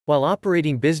While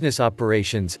operating business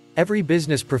operations, every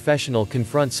business professional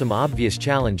confronts some obvious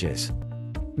challenges.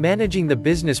 Managing the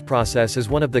business process is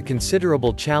one of the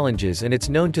considerable challenges, and it's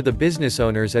known to the business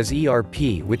owners as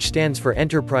ERP, which stands for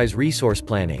Enterprise Resource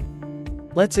Planning.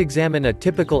 Let's examine a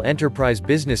typical enterprise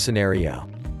business scenario.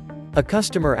 A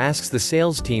customer asks the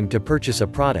sales team to purchase a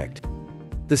product.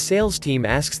 The sales team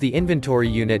asks the inventory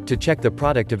unit to check the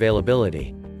product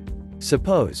availability.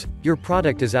 Suppose your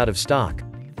product is out of stock.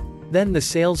 Then the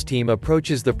sales team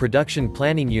approaches the production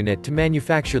planning unit to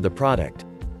manufacture the product.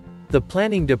 The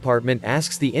planning department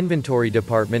asks the inventory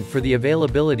department for the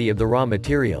availability of the raw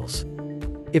materials.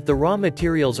 If the raw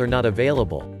materials are not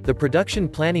available, the production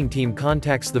planning team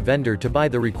contacts the vendor to buy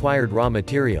the required raw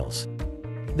materials.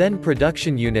 Then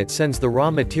production unit sends the raw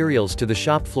materials to the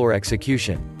shop floor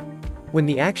execution. When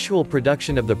the actual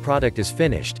production of the product is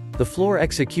finished, the floor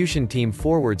execution team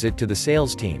forwards it to the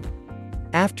sales team.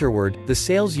 Afterward, the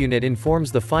sales unit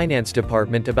informs the finance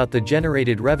department about the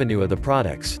generated revenue of the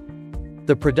products.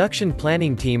 The production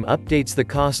planning team updates the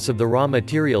costs of the raw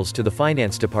materials to the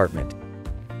finance department.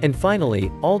 And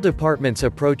finally, all departments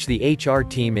approach the HR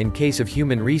team in case of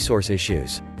human resource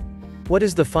issues. What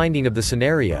is the finding of the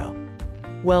scenario?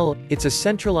 Well, it's a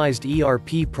centralized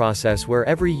ERP process where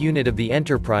every unit of the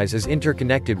enterprise is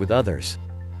interconnected with others.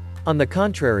 On the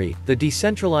contrary, the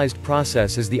decentralized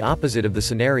process is the opposite of the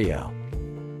scenario.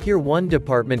 Here one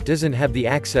department doesn't have the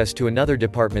access to another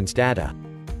department's data.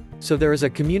 So there is a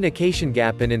communication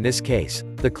gap, and in this case,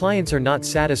 the clients are not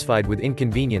satisfied with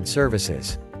inconvenient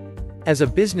services. As a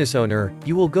business owner,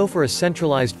 you will go for a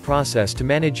centralized process to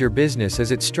manage your business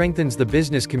as it strengthens the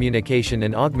business communication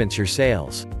and augments your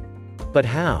sales. But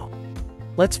how?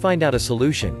 Let's find out a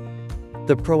solution.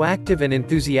 The proactive and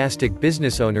enthusiastic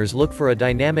business owners look for a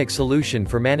dynamic solution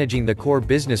for managing the core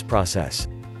business process.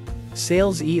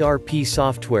 Sales ERP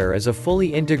software is a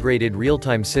fully integrated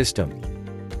real-time system.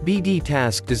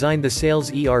 BDtask designed the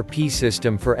Sales ERP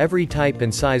system for every type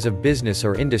and size of business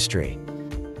or industry.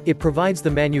 It provides the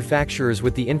manufacturers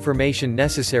with the information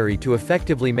necessary to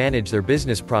effectively manage their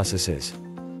business processes.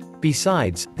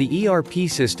 Besides, the ERP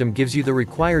system gives you the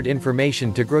required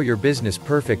information to grow your business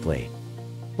perfectly.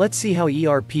 Let's see how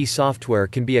ERP software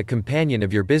can be a companion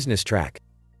of your business track.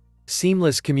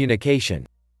 Seamless communication.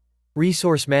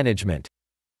 Resource management.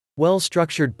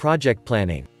 Well-structured project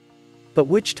planning. But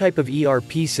which type of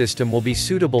ERP system will be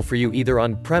suitable for you, either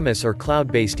on-premise or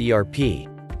cloud-based ERP?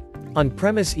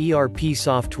 On-premise ERP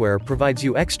software provides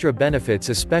you extra benefits,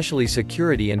 especially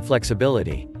security and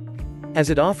flexibility. As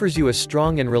it offers you a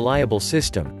strong and reliable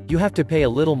system, you have to pay a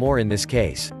little more in this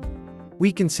case.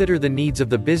 We consider the needs of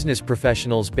the business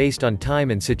professionals based on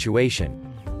time and situation.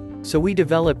 So we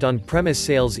developed on-premise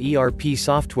Sales ERP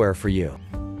software for you.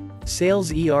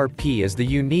 Sales ERP is the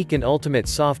unique and ultimate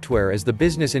software, as the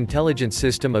business intelligence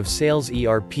system of Sales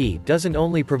ERP doesn't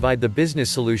only provide the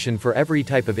business solution for every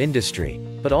type of industry,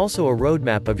 but also a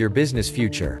roadmap of your business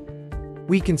future.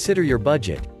 We consider your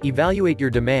budget, evaluate your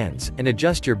demands, and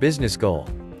adjust your business goal.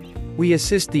 We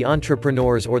assist the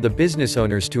entrepreneurs or the business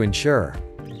owners to ensure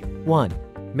 1.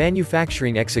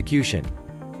 Manufacturing execution.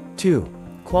 2.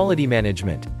 Quality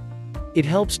management. It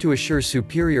helps to assure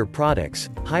superior products,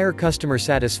 higher customer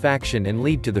satisfaction, and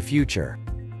lead to the future.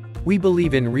 We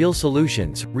believe in real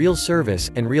solutions, real service,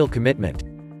 and real commitment.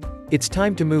 It's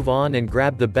time to move on and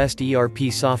grab the best ERP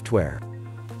software.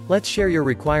 Let's share your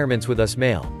requirements with us.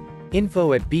 Mail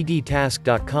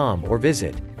info@bdtask.com or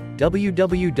visit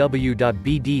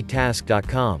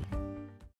www.bdtask.com.